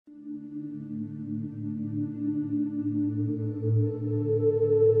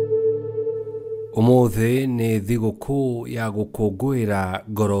Umuthi ni thigũkũ ya gũkũngũĩra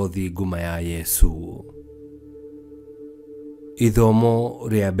ngoro nguma ya Yesu. Ithomo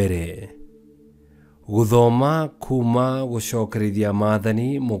rĩa mbere. Gũthoma kuma gũcokerithia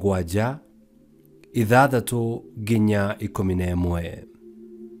Maathani 7:6-11.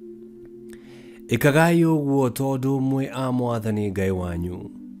 Ĩkagai ũguo tondũ mwe a Mwathani Ngai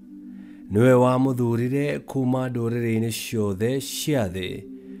wanyu. Niwe wamũthurire kuma ndũrĩrĩ-inĩ ciothe cia thĩ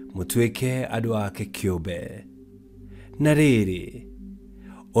mũtuĩke andũ ake kĩũmbe. Na rĩrĩ,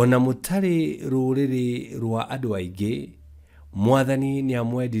 ona mũtarĩ rũrĩrĩ rwa andũ aingĩ, Mwathani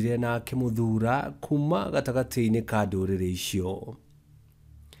nĩamwendire na akĩmũthura kuma gatagatĩ-inĩ ka ndũrĩrĩ icio.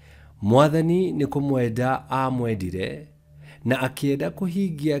 Mwathani nĩ kũmwenda amwendire na akĩenda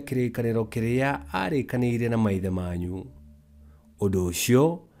kũhingia kĩrĩkanĩro kĩrĩa arĩkanĩire na maithe manyu. Ũndũ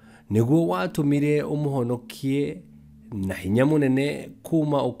ũcio nĩguo watũmire ũmũhonokie na hinya mũnene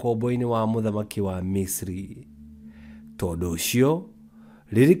kuma ũkombo-inĩ wa mũthamaki wa Misri. Tondũ ũcio,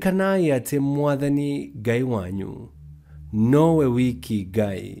 ririkanai atĩ Mwathani Ngai wanyu nowe wiki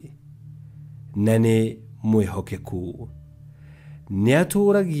Ngai, na nĩ mwĩhokeku.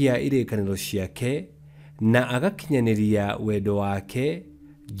 Nĩatũũragia irĩkanĩro ciake na agakinyanĩria wendo wake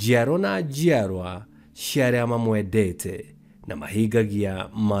njiarwa na njiarwa cia arĩa mamwendete na mahingagia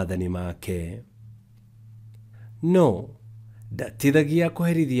maathani make. No, ndatithagia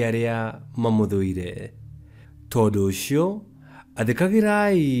kũherithia arĩa mamũthũire. Tondũ ũcio,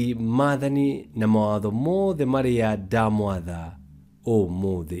 athĩkagĩrai maathani na mawatho mothe marĩa ndamwatha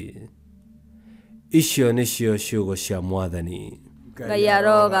ũmũthĩ. Icio nĩcio ciugo cia Mwathani. Ngai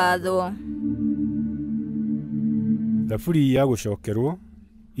arogathwo. Thaburi ya gũcokerwo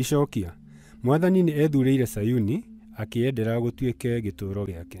icokia. Mwathani nĩ ethurĩire Sayuni akĩendera gũtuĩke gĩtũũro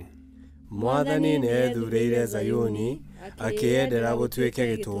gĩake. Mwathani nĩ ethurĩire Zayuni akĩendera gũtuĩke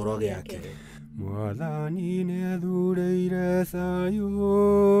gĩtũũro gĩake. Mwathani nĩ ethurĩire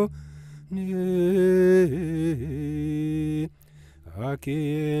Sayuni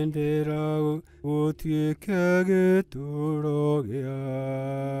akĩendera gũtuĩke gĩtũũro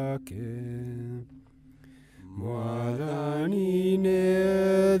gĩake. Mwathani nĩ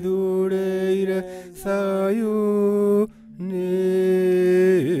ethurĩire Sayuni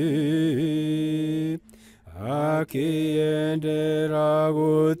akĩendera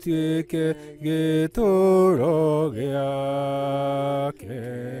gũtuĩke gĩtũũro gĩake.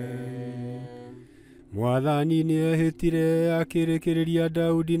 Mwathani nĩehĩtire akĩrĩkĩrĩria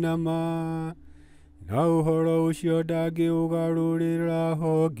Daudi na ma, na ũhoro ũcio ndangĩũgarũrĩra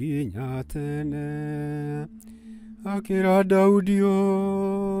ho nginya tene. Akĩra Daudi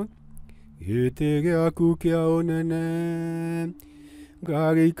ũũ: gĩtĩ gĩaku kĩa ũnene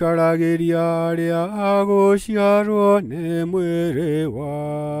ngagĩikaragĩria arĩa agũciarwo nĩ mwĩrĩ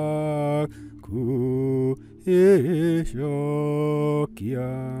waku. Icokia.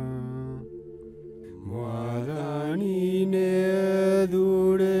 Mwathani nĩ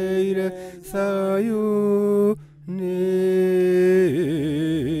ethurĩire Sayuni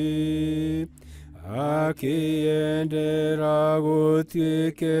akĩendera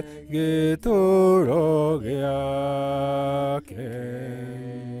gũtuĩke gĩtũũro gĩake.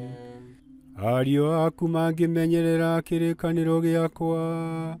 Ariũ aku mangĩmenyerera kĩrĩkanĩro gĩakwa,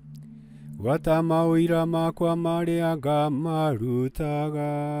 gwata maũira makwa marĩa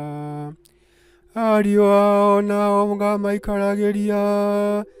ngamarutaga. Ariũ ao nao ngamaikaragĩria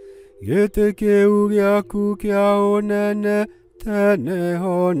gĩtĩ kĩu gĩaku kĩa ũnene tene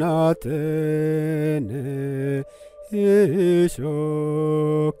ona tene.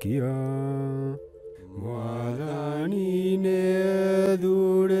 Icokia. Mwathani nĩ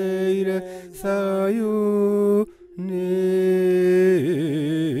ethurĩire Sayuni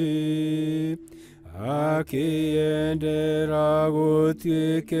akĩendera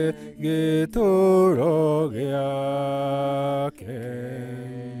gũtuĩke gĩtũũro gĩake.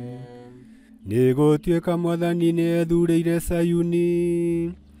 Nĩ gũtuĩka Mwathani nĩ ethurĩire Sayuni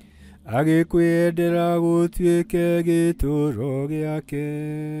agĩkwendera gũtuĩke gĩtũũro gĩake.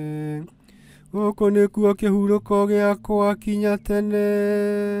 Gũkũ nĩkuo kĩhurũko gĩakwa kinya tene,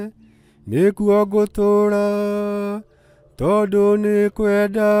 nĩkuo ngũtũũra, tondũ nĩ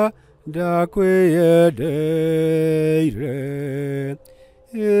kwenda ndakwĩyendeire.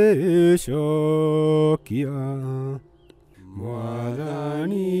 Icokia.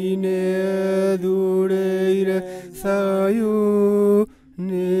 Mwathani nĩ ethurĩire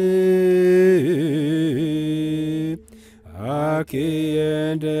Sayuni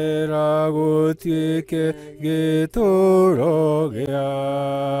akĩendera gũtuĩke gĩtũũro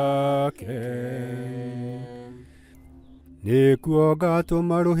gĩake. nĩkuo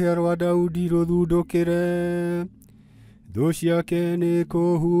ngatũma rũhĩa rwa Daudi rũthundũkĩre, thũ ciake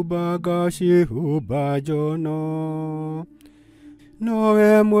nĩkũhumba ngacihumba njono.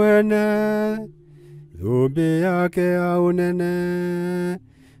 Nowe mwene thũmbĩ yake ya ũnene,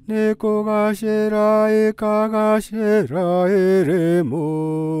 nĩkũgacĩra ĩkagacĩra ĩrĩ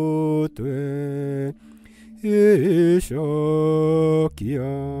mũtwe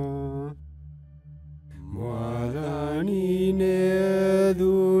ĩcokia. Mwathani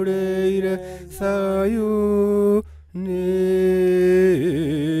nĩethurĩire Sayuni,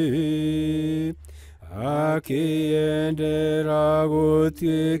 akĩendera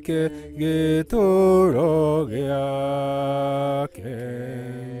gũtuĩke gĩtũũro gĩake.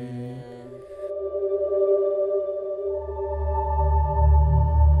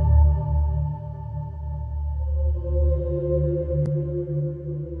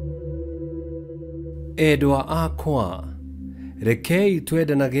 Endwa akwa, rekei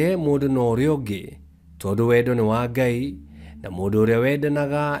twendanage mũndũ na ũrĩa ũngĩ, tondũ wendo nĩ wa Ngai, na mũndũ ũrĩa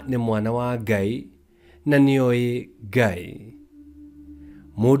wendanaga nĩ mwana wa Ngai, na nĩoĩ Ngai.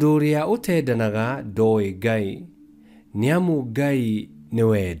 Mũndũ ũrĩa ũtendanaga ndoĩ Ngai, nĩamu Ngai nĩ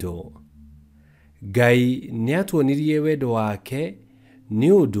wendo. Ngai nĩatuonirie wendo wake nĩ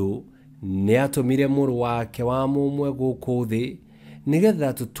ũndũ nĩatũmire mũrũ wake wa mũmwe gũkũ thĩ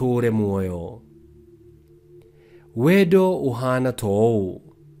nĩgetha tũtũũre muoyo. Wendo ũhana ta ũũ: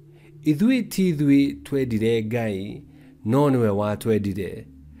 ithuĩ ti ithuĩ twendire Ngai, no nĩwe watwendire,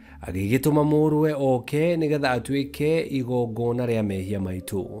 agĩgĩtũma mũrũwe oke nĩgetha atuĩke igongona rĩa mehia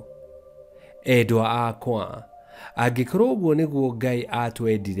maitũ. Endwa akwa, angĩkorwo ũguo nĩguo Ngai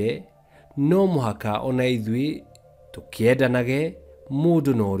atwendire, no mũhaka ona ithuĩ tũkĩendanage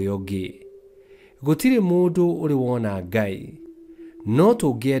mũndũ na ũrĩa ũngĩ. Gũtirĩ mũndũ ũrĩ wona Ngai, no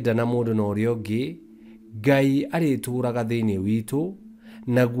tũngĩendana mũndũ na ũrĩa ũngĩ, Ngai arĩtũũraga thĩinĩ witũ,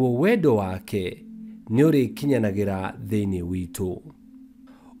 naguo wendo wake nĩ ũrĩkinyanagĩra thĩinĩ witũ.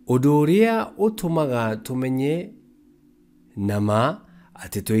 Ũndũ ũrĩa ũtũmaga tũmenye nama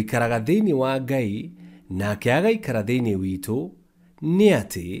atĩ tũikaraga thĩinĩ wa Ngai nake agaikara thĩinĩ witũ nĩ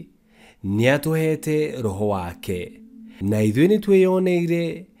atĩ nĩatũhete roho wake, na ithuĩ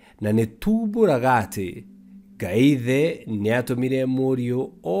nĩtwĩyoneire na nĩtumbũraga atĩ Ngai Ithe nĩatũmire mũriũ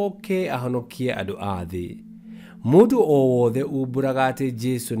oke ahonokie andũ a thĩ. Mũndũ o wothe umbũraga atĩ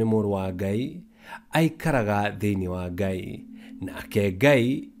Jesu nĩ mũrũ wa Ngai aikaraga thĩinĩ wa Ngai, nake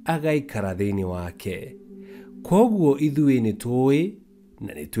Ngai agaikara thĩinĩ wake. Koguo ithuĩ nĩtũĩ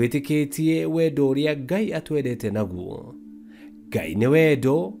na nĩtwĩtĩkĩtie wendo ũrĩa Ngai atwendete naguo. Ngai nĩ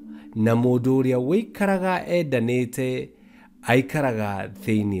wendo, na mũndũ ũrĩa wĩikaraga endanĩte aikaraga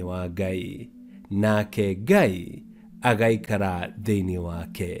thĩinĩ wa Ngai, nake Ngai agaikara thĩinĩ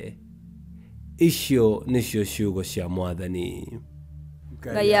wake. Icio nĩcio ciugo cia Mwathani.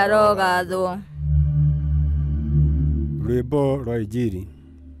 Ngai arogathwo. Rwĩmbo rwa Injili.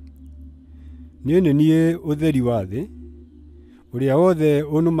 Niĩ nĩ niĩ ũtheri wa thĩ, ũrĩa wothe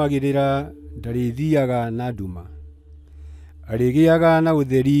ũnũmagĩrĩra ndarĩthiaga na nduma, arĩgĩaga na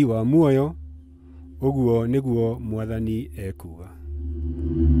ũtheri wa muoyo, ũguo nĩguo Mwathani ekuga.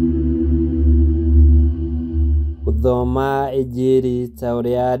 Gũthoma Injili ta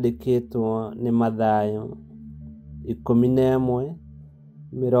ũrĩa yandĩkĩtwo nĩ Mathayo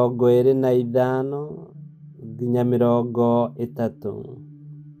 11:25 nginya 30.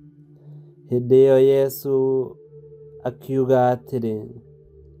 Hĩndĩ ĩyo Yesu akiuga atĩrĩ: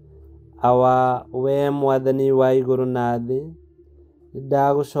 "Awa wee Mwathani wa igũrũ na thĩ,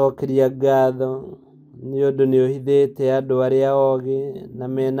 nĩndagũcokeria ngatho nĩ ũndũ nĩũhithĩte andũ arĩa oogĩ na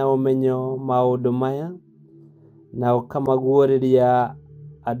mena ũmenyo maũndũ maya, na ũkamaguũrĩria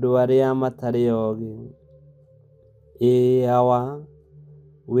andũ arĩa matarĩ oogĩ. Ĩĩ awa,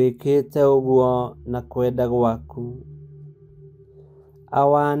 wĩkĩte ũguo na kwenda gwaku.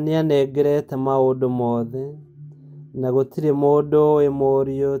 Awa nĩanengerete maũndũ mothe, na gũtirĩ mũndũ ũĩ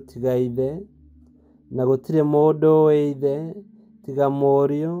mũriũ tiga Ithe, na gũtirĩ mũndũ ũĩ Ithe tiga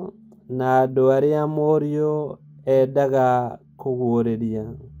mũriũ na andũ arĩa mũriũ endaga kũguũrĩria.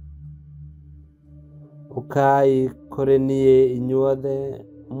 Ũkai kũrĩ niĩ inyuothe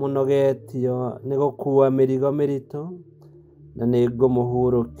mũnogetio nĩ gũkuua mĩrigo mĩritũ, na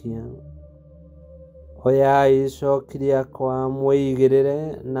nĩngũmũhurũkia. Oyai icoki rĩakwa mwĩigĩrĩre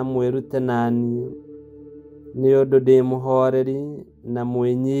na mwĩrute naniĩ, nĩ ũndũ ndĩ mũhoreri na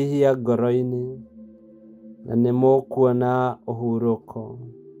mwĩnyihia ngoro-inĩ, na nĩmũkuona ũhurũko.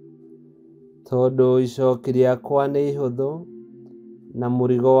 Tondũ icoki rĩakwa nĩ ihũthũ na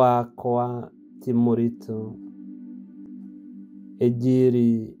mũrigo wakwa ti mũritũ."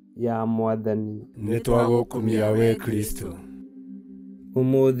 Injili ya Mwathani. Nĩtwagũkumia we Kristo.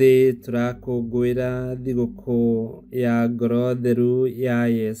 Umuthi turakũngũĩra thigũkũ ya ngoro theru ya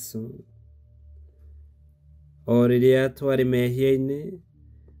Yesu. O rĩrĩa twarĩ mehia-inĩ,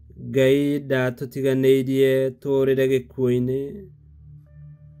 Ngai ndatũtiganĩirie tũũrĩre gĩkuũ-inĩ.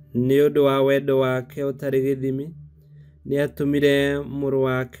 Nĩ ũndũ wa wendo wake ũtarĩ gĩthimi, nĩ atũmire mũrũ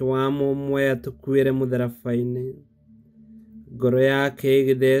wake wa mũmwe atũkuĩre mũtharaba-inĩ. Ngoro yake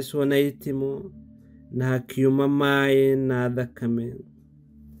ĩgĩthecwo na itimũ, na hakiuma maĩ na thakame.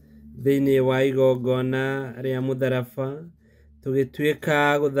 Thĩinĩ wa igongona rĩa mũtharaba,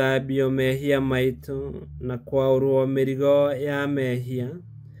 tũgĩtuĩka gũthambio mehia maitũ na kwaũrwo mĩrigo ya mehia,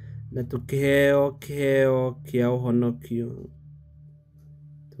 na tũkĩheo kĩheo kĩa ũhonokio.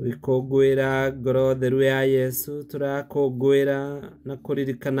 Tũgĩkũngũĩra ngoro theru ya Yesu, tũrakũngũĩra na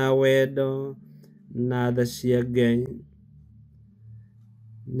kũririkana wendo na tha cia Ngai.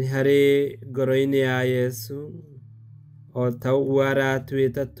 Nĩ harĩ ngoro-inĩ ya Yesu, o ta ũguo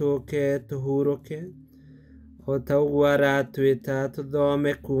aratwĩta tũke tũhurũke, o ta ũguo aratwĩta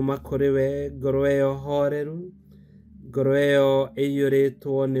tũthome kuma kũrĩ we, ngoro ĩyo horeru, ngoro ĩyo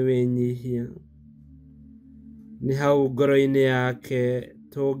ĩiyũrĩtwo nĩ wĩnyihia. Nĩ hau ngoro-inĩ yake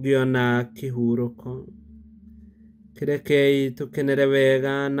tũngĩona kĩhurũko. Kĩrekei tũkenere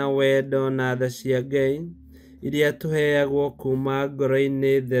wega na wendo na tha cia Ngai, iria tũheagwo kuma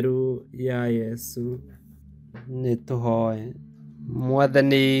ngoro-inĩ theru ya Yesu. Nĩ tũhoe.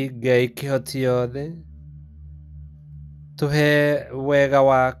 Mwathani Ngai kĩhoti yothe, tũhe wega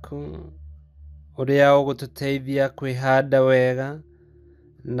waku ũrĩa ũgũtũteithia kwĩhanda wega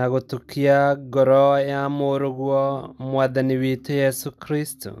na gũtukia ngoro ya mũrũguo Mwathani witũ Yesu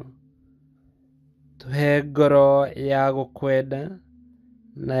Kristo. Tũhe ngoro ya gũkwenda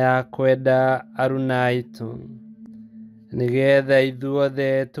na ya kwenda aruna aitũ, nĩgetha ithuothe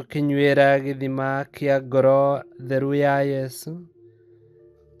tũkĩnyuĩra gĩthima kĩa ngoro theru ya Yesu,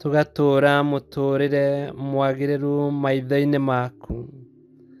 tũgatũũra mũtũũrĩre mwagĩrĩru maitho-inĩ maku,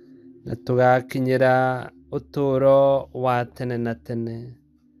 na tũgakinyĩra ũtũũro wa tene na tene.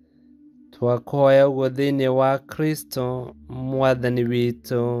 Twakũhoya ũguo thĩinĩ wa Kristo Mwathani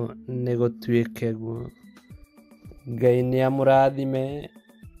witũ, nĩ gũtuĩke guo. Ngai nĩ amũrathime,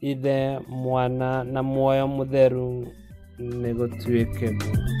 Ithe, Mwana na Muoyo Mũtheru, nĩ gũtuĩke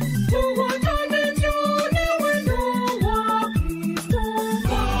guo.